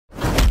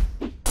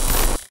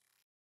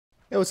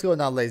Hey, what's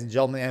going on, ladies and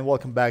gentlemen, and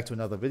welcome back to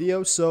another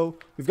video. So,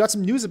 we've got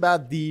some news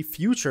about the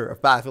future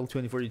of Battlefield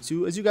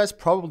 2042. As you guys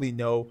probably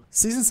know,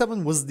 Season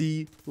 7 was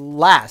the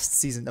last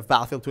season of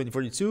Battlefield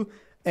 2042,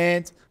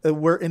 and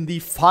we're in the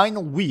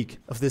final week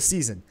of this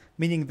season,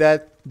 meaning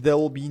that there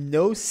will be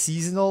no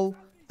seasonal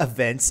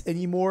events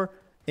anymore,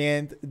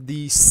 and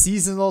the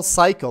seasonal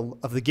cycle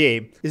of the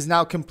game is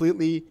now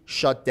completely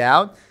shut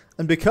down.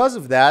 And because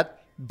of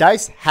that,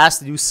 DICE has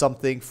to do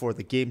something for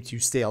the game to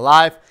stay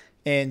alive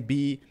and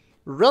be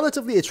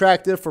relatively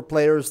attractive for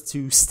players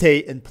to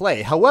stay and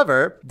play.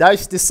 However,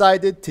 DICE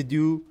decided to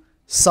do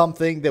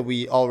something that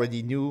we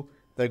already knew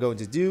they're going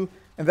to do,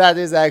 and that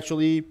is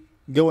actually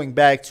going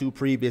back to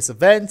previous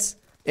events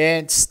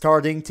and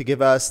starting to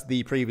give us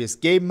the previous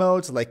game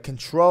modes like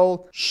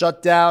Control,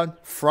 Shutdown,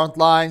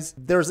 Frontlines.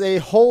 There's a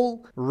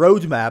whole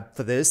roadmap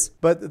for this,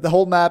 but the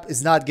whole map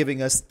is not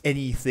giving us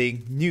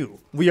anything new.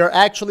 We are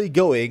actually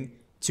going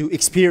to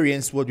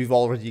experience what we've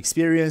already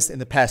experienced in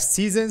the past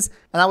seasons,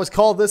 and I would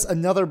call this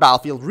another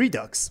Battlefield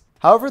Redux.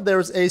 However,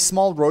 there's a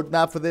small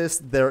roadmap for this.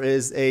 There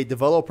is a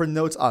developer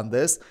note on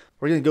this.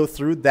 We're going to go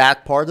through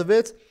that part of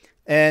it,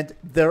 and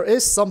there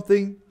is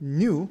something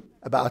new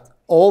about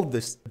all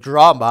this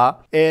drama,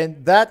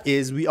 and that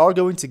is we are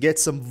going to get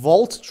some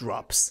vault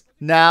drops.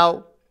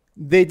 Now,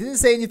 they didn't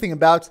say anything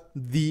about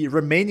the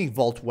remaining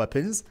vault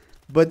weapons,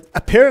 but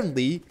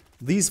apparently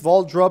these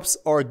vault drops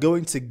are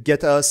going to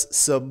get us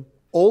some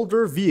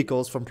older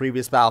vehicles from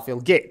previous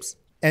Battlefield games.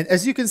 And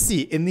as you can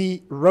see in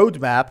the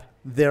roadmap,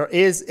 there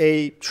is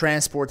a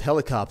transport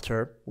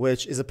helicopter,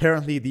 which is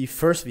apparently the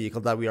first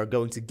vehicle that we are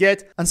going to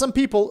get. And some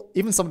people,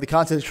 even some of the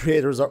content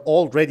creators, are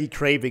already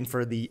craving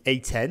for the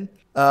A10.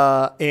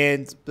 I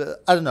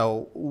don't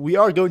know, we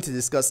are going to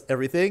discuss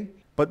everything.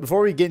 But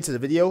before we get into the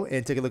video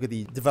and take a look at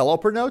the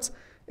developer notes,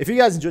 if you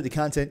guys enjoyed the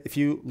content, if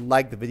you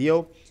like the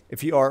video,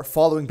 if you are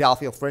following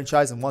Battlefield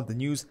franchise and want the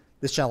news,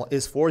 this channel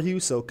is for you,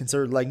 so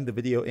consider liking the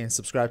video and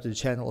subscribe to the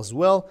channel as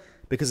well,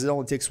 because it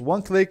only takes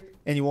one click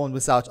and you won't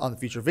miss out on the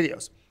future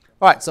videos.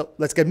 Alright, so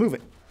let's get moving.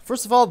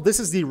 First of all, this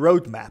is the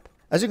roadmap.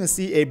 As you can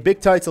see, a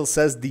big title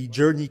says the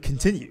journey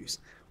continues.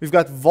 We've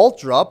got Vault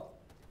Drop,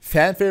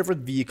 fan favorite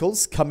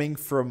vehicles coming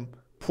from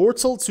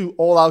Portal to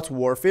All Out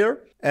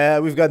Warfare.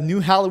 We've got new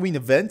Halloween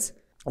event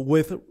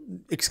with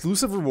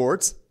exclusive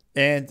rewards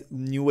and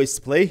new ways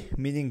to play,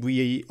 meaning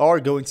we are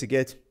going to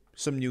get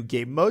some new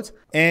game modes,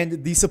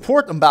 and the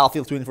support on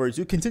Battlefield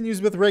 2042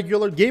 continues with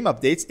regular game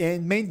updates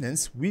and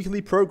maintenance,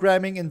 weekly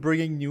programming, and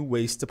bringing new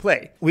ways to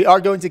play. We are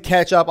going to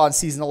catch up on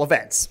seasonal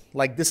events.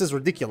 Like, this is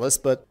ridiculous,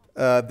 but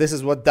this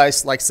is what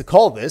DICE likes to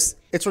call this.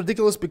 It's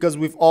ridiculous because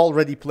we've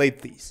already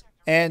played these.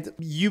 And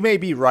you may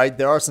be right,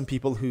 there are some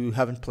people who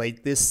haven't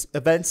played these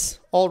events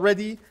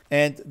already,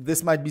 and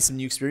this might be some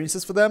new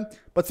experiences for them.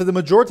 But for the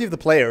majority of the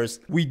players,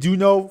 we do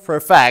know for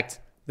a fact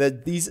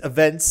that these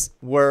events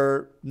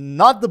were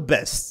not the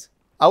best.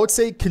 I would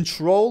say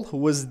Control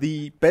was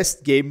the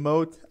best game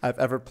mode I've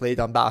ever played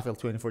on Battlefield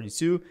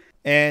 2042,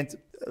 and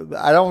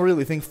I don't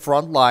really think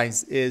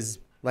Frontlines is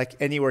like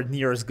anywhere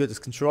near as good as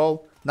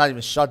Control, not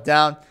even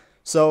Shutdown.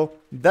 So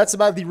that's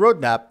about the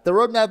roadmap. The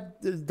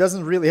roadmap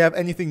doesn't really have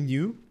anything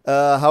new.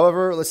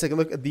 However, let's take a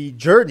look at the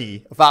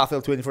journey of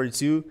Battlefield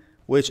 2042,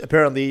 which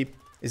apparently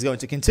is going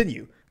to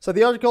continue. So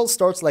the article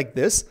starts like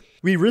this.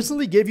 We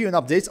recently gave you an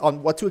update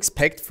on what to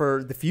expect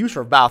for the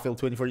future of Battlefield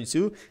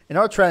 2042 and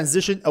our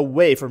transition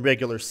away from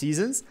regular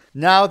seasons.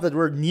 Now that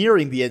we're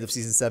nearing the end of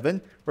Season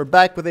 7, we're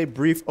back with a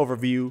brief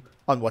overview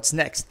on what's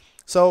next.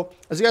 So,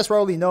 as you guys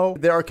probably know,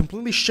 they are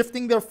completely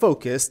shifting their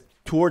focus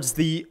towards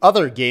the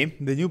other game,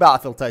 the new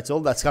Battlefield title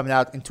that's coming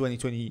out in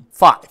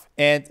 2025.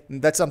 And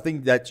that's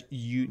something that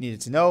you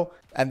needed to know,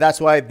 and that's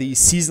why the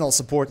seasonal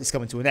support is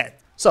coming to an end.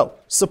 So,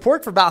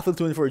 support for Battlefield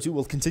 2042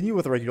 will continue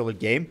with a regular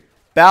game,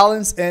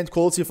 balance and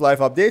quality of life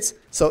updates.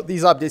 So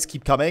these updates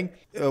keep coming.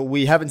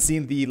 We haven't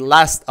seen the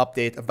last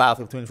update of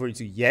Battlefield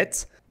 2042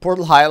 yet.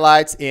 Portal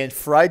highlights and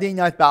Friday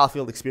night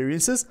Battlefield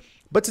experiences.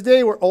 But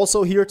today we're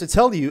also here to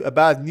tell you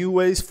about new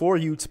ways for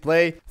you to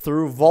play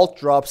through vault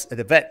drops and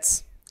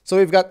events. So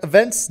we've got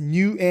events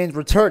new and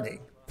returning.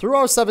 Through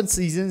our 7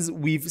 seasons,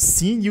 we've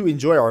seen you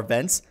enjoy our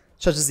events,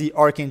 such as the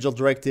Archangel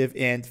Directive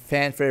and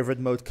fan favorite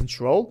mode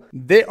Control.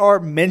 They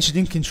are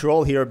mentioning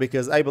Control here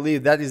because I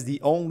believe that is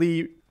the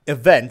only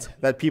event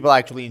that people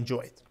actually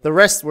enjoyed. The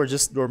rest were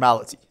just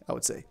normality, I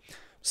would say.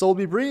 So we'll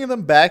be bringing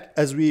them back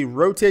as we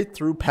rotate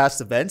through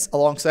past events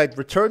alongside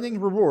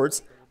returning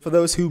rewards for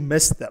those who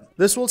missed them.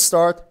 This will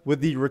start with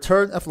the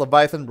return of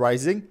Leviathan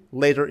Rising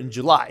later in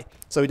July,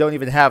 so we don't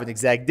even have an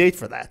exact date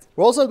for that.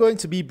 We're also going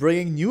to be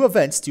bringing new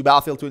events to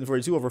Battlefield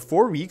 2042 over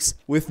 4 weeks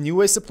with new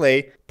ways to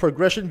play,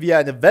 progression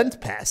via an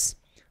event pass,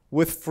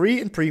 with free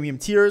and premium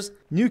tiers,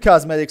 new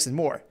cosmetics, and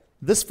more.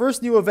 This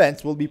first new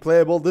event will be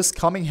playable this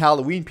coming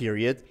Halloween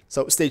period,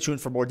 so stay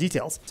tuned for more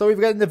details. So we've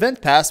got an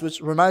event pass,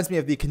 which reminds me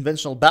of the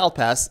conventional battle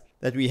pass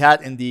that we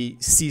had in the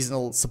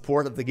seasonal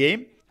support of the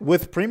game,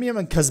 with premium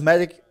and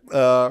cosmetic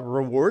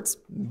rewards.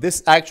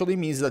 This actually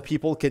means that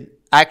people can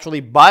actually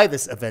buy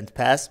this event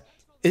pass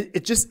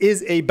it just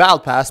is a battle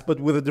pass, but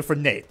with a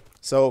different name.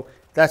 So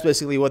that's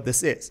basically what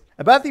this is.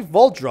 About the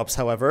Vault Drops,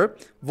 however,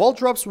 Vault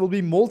Drops will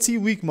be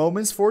multi-week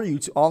moments for you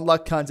to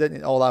unlock content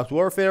in All Out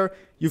Warfare.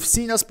 You've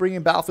seen us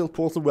bringing Battlefield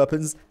Portal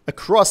weapons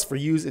across for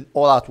use in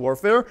All Out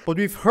Warfare, but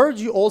we've heard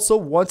you also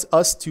want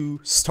us to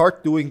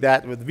start doing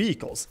that with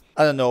vehicles.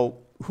 I don't know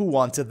who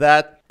wanted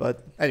that,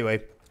 but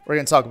anyway, we're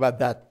going to talk about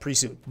that pretty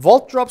soon.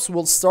 Vault Drops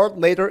will start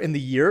later in the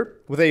year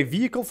with a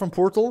vehicle from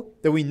Portal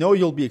that we know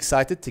you'll be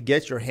excited to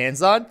get your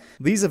hands on.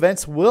 These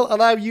events will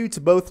allow you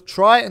to both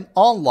try and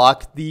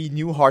unlock the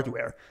new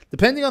hardware.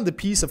 Depending on the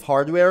piece of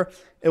hardware,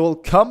 it will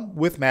come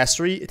with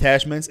mastery,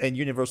 attachments, and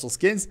universal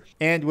skins,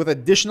 and with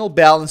additional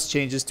balance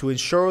changes to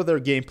ensure their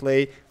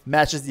gameplay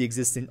matches the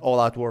existing All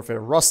Out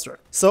Warfare roster.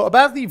 So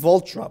about the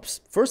Vault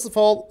Drops, first of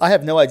all, I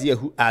have no idea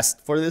who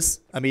asked for this.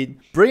 I mean,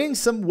 bringing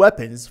some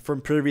weapons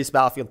from previous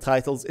Battlefield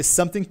titles is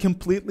something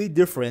completely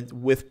different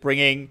with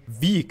bringing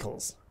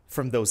vehicles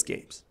from those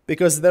games.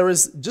 Because there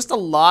is just a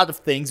lot of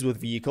things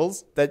with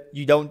vehicles that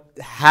you don't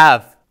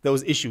have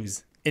those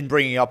issues in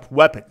bringing up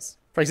weapons.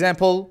 For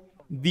example,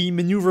 the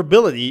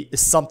maneuverability is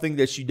something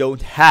that you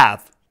don't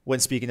have when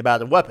speaking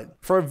about a weapon.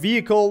 For a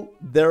vehicle,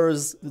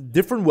 there's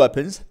different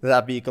weapons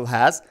that vehicle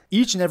has.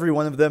 Each and every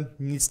one of them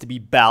needs to be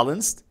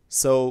balanced,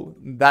 so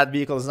that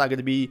vehicle is not going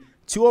to be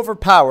too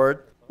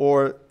overpowered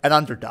or an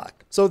underdog.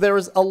 So there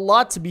is a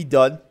lot to be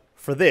done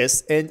for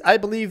this, and I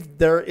believe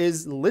there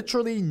is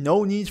literally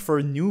no need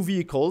for new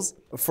vehicles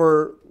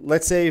for,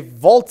 let's say,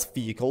 vault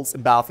vehicles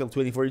in Battlefield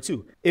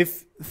 2042.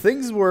 If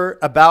things were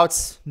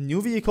about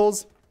new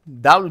vehicles,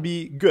 that would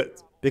be good,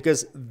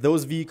 because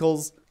those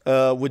vehicles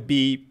would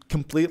be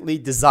completely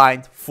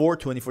designed for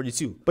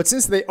 2042. But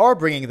since they are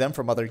bringing them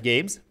from other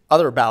games,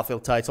 other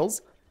Battlefield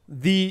titles,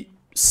 the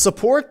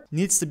support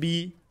needs to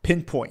be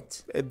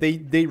pinpoint.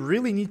 They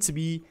really need to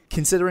be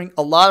considering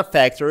a lot of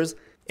factors,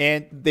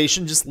 and they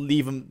shouldn't just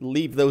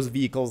leave those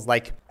vehicles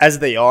like as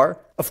they are.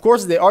 Of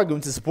course, they are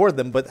going to support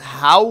them, but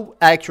how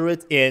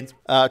accurate and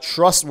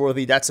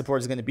trustworthy that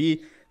support is going to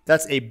be,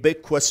 that's a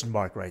big question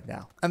mark right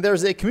now. And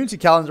there's a community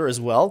calendar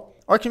as well.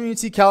 Our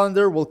community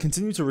calendar will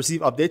continue to receive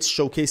updates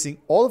showcasing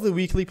all of the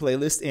weekly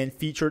playlists and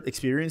featured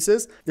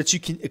experiences that you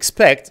can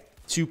expect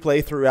to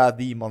play throughout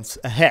the months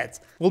ahead.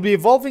 We'll be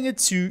evolving it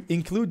to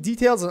include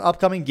details on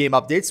upcoming game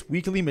updates,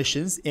 weekly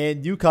missions,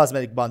 and new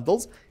cosmetic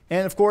bundles.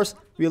 And of course,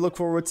 we look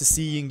forward to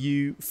seeing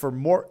you for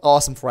more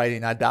awesome Friday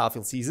Night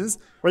Battlefield seasons,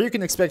 where you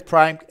can expect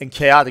prime and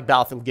chaotic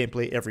Battlefield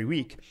gameplay every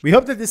week. We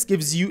hope that this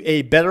gives you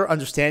a better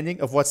understanding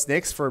of what's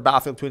next for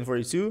Battlefield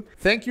 2042.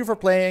 Thank you for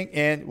playing,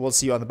 and we'll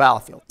see you on the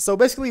battlefield. So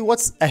basically,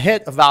 what's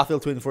ahead of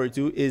Battlefield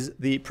 2042 is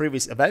the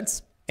previous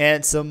events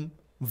and some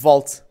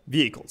vault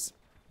vehicles.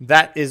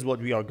 That is what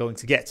we are going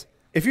to get.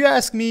 If you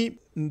ask me,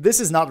 this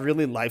is not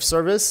really live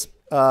service.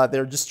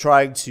 They're just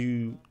trying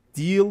to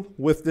deal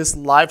with this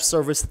live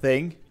service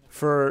thing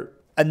for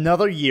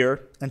another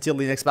year until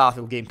the next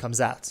Battlefield game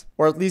comes out.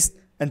 Or at least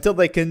until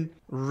they can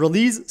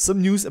release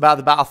some news about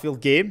the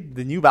Battlefield game,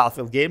 the new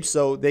Battlefield game,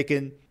 so they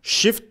can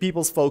shift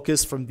people's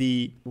focus from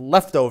the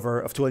leftover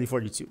of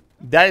 2042.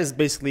 That is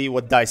basically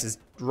what DICE is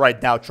right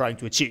now trying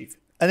to achieve.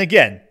 And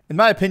again, in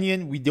my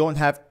opinion, we don't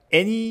have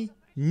any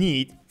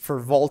need for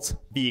vault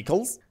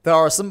vehicles. There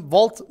are some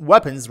vault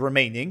weapons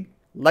remaining,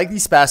 like the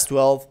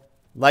SPAS-12,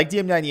 like the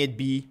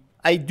M98B.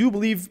 I do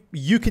believe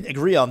you can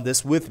agree on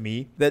this with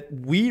me, that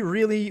we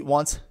really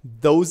want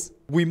those.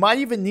 We might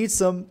even need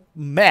some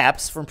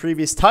maps from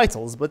previous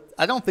titles, but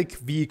I don't think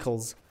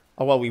vehicles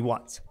are what we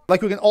want.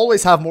 Like, we can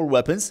always have more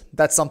weapons.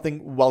 That's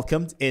something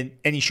welcomed in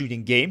any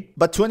shooting game.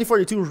 But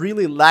 2042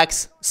 really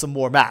lacks some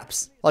more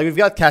maps. Like, we've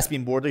got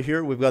Caspian Border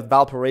here. We've got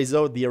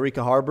Valparaiso, the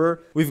Arica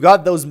Harbor. We've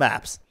got those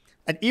maps.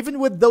 And even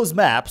with those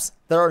maps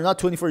that are not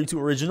 2042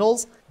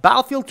 originals,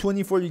 Battlefield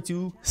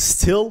 2042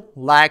 still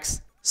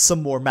lacks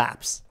some more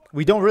maps.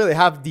 We don't really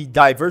have the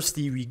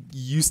diversity we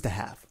used to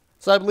have.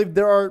 So I believe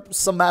there are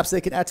some maps they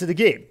can add to the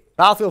game.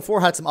 Battlefield 4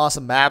 had some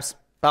awesome maps.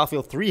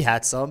 Battlefield 3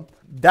 had some.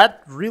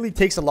 That really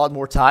takes a lot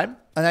more time.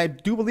 And I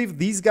do believe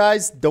these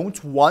guys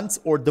don't want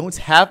or don't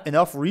have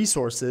enough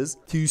resources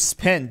to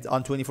spend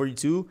on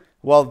 2042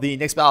 while the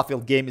next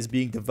Battlefield game is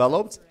being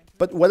developed.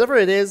 But whatever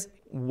it is,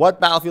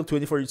 what Battlefield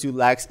 2042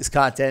 lacks is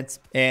content.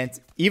 And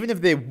even if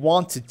they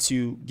wanted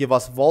to give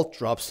us vault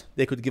drops,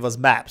 they could give us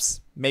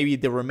maps. Maybe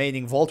the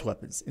remaining vault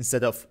weapons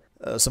instead of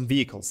some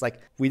vehicles. Like,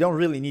 we don't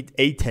really need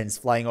A-10s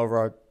flying over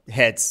our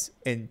heads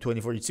in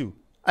 2042.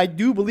 I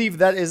do believe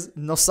that is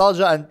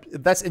nostalgia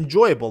and that's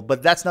enjoyable,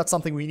 but that's not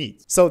something we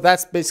need. So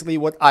that's basically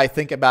what I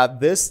think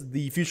about this.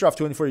 The future of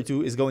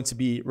 2042 is going to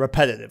be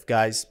repetitive,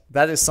 guys.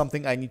 That is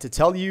something I need to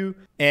tell you,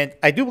 and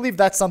I do believe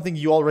that's something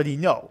you already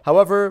know.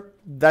 However,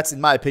 that's,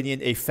 in my opinion,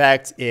 a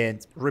fact,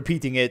 and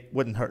repeating it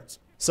wouldn't hurt.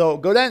 So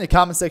go down in the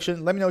comment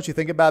section. Let me know what you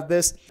think about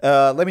this.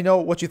 Let me know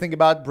what you think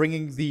about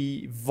bringing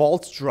the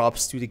vault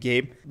drops to the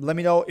game. Let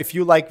me know if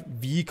you like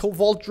vehicle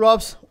vault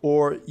drops,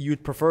 or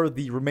you'd prefer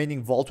the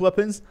remaining vault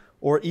weapons,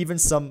 or even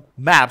some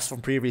maps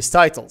from previous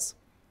titles.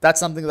 That's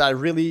something that I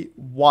really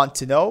want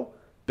to know,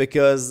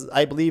 because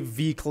I believe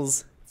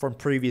vehicles from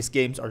previous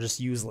games are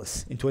just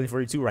useless in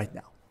 2042 right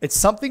now. It's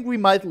something we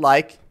might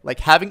like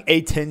having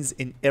A10s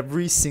in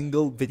every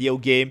single video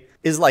game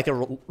is like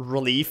a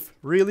relief,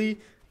 really,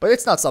 but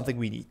it's not something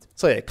we need.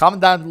 So yeah,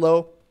 comment down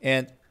below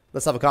and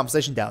let's have a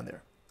conversation down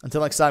there.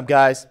 Until next time,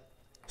 guys,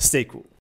 stay cool.